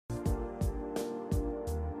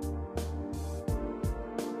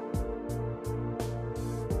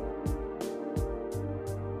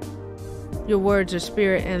Your words are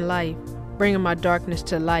spirit and life, bringing my darkness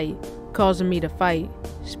to light, causing me to fight,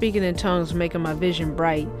 speaking in tongues, making my vision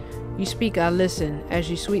bright. You speak, I listen,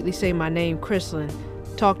 as you sweetly say my name, Chrislyn.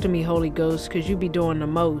 Talk to me, Holy Ghost, 'cause you be doing the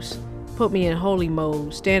most. Put me in holy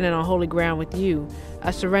mode, standing on holy ground with you.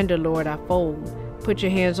 I surrender, Lord, I fold. Put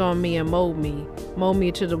your hands on me and mold me. Mold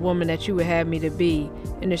me to the woman that you would have me to be,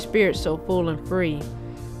 in the spirit so full and free.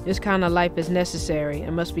 This kind of life is necessary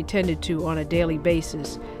and must be tended to on a daily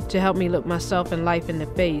basis to help me look myself and life in the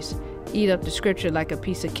face. Eat up the scripture like a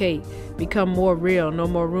piece of cake. Become more real, no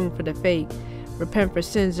more room for the fake. Repent for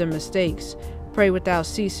sins and mistakes. Pray without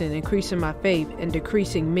ceasing, increasing my faith and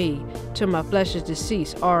decreasing me, till my flesh is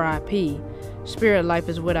deceased, R.I.P. Spirit life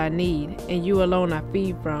is what I need, and you alone I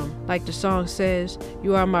feed from. Like the song says,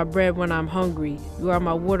 you are my bread when I'm hungry, you are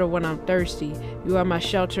my water when I'm thirsty, you are my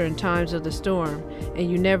shelter in times of the storm,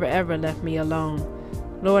 and you never ever left me alone.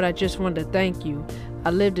 Lord, I just want to thank you.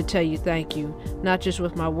 I live to tell you thank you, not just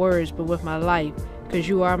with my words, but with my life, 'cause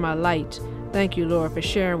you are my light. Thank you, Lord, for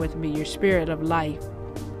sharing with me your spirit of life.